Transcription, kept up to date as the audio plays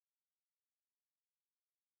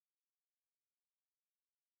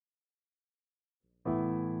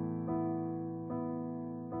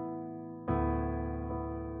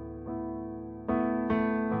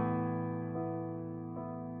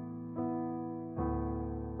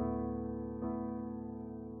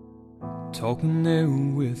Talking there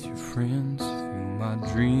with your friends, feel my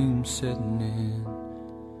dreams setting in.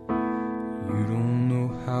 You don't know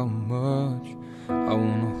how much I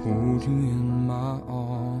wanna hold you in my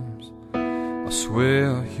arms. I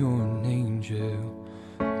swear you're an angel,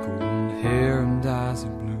 golden hair and eyes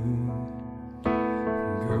of blue.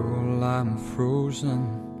 Girl, I'm frozen,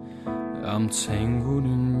 I'm tangled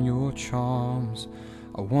in your charms.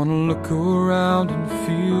 I wanna look around and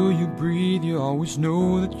feel you breathe. You always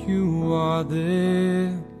know that you are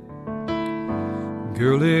there.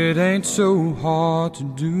 Girl, it ain't so hard to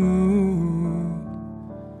do.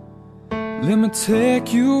 Let me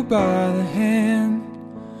take you by the hand,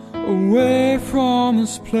 away from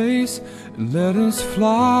this place, and let us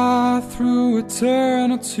fly through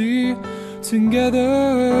eternity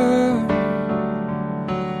together.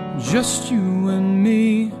 Just you and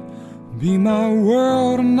me. Be my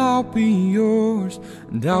world and I'll be yours,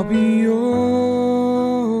 and I'll be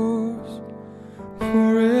yours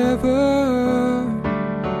forever.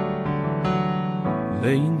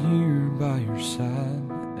 Laying here by your side,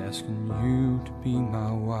 asking you to be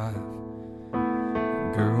my wife.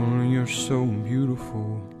 Girl, you're so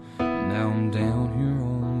beautiful, now I'm down here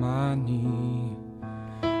on my knee.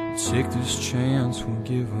 Take this chance we're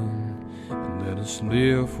given, and let us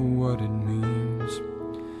live for what it means.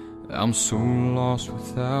 I'm so lost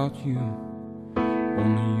without you,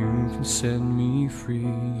 only you can set me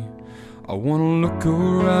free. I wanna look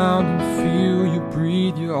around and feel you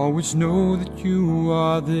breathe. You always know that you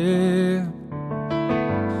are there.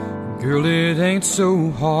 Girl, it ain't so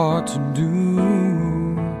hard to do.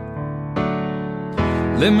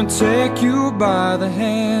 Let me take you by the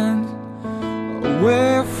hand,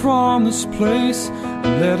 away from this place,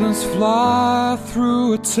 and let us fly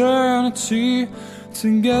through eternity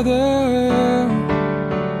together.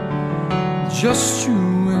 Just you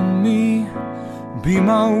and me. Be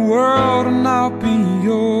my world and I'll be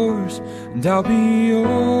yours, and I'll be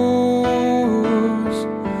yours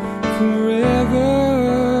forever.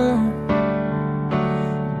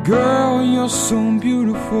 Girl, you're so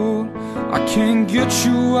beautiful, I can't get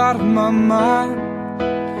you out of my mind.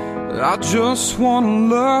 I just wanna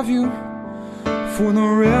love you for the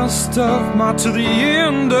rest of my, to the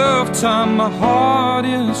end of time. My heart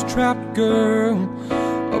is trapped, girl.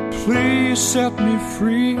 Please set me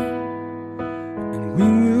free, and we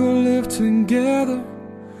will live together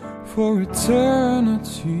for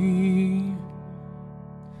eternity.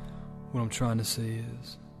 What I'm trying to say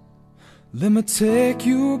is, let me take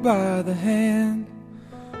you by the hand,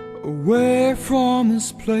 away from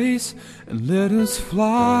this place, and let us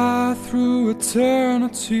fly through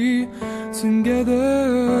eternity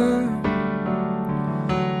together.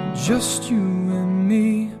 Just you and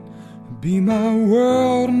me. Be my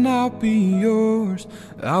world and I'll be yours,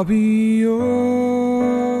 I'll be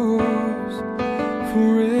yours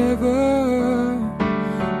forever,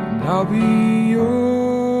 and I'll be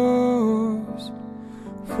yours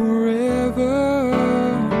forever,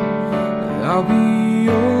 and I'll be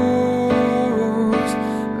yours,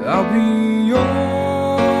 I'll be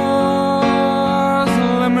yours.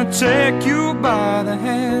 Let me take you by the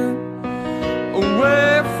hand,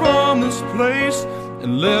 away from this place,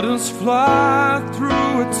 and let us fly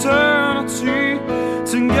through eternity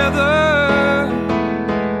together.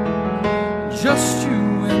 Just you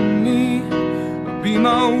and me. Be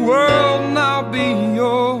my world and I'll be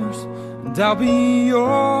yours, and I'll be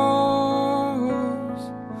yours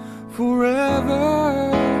forever.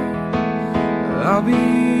 I'll be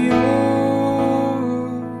yours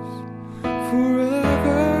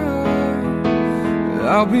forever.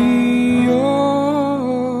 I'll be yours.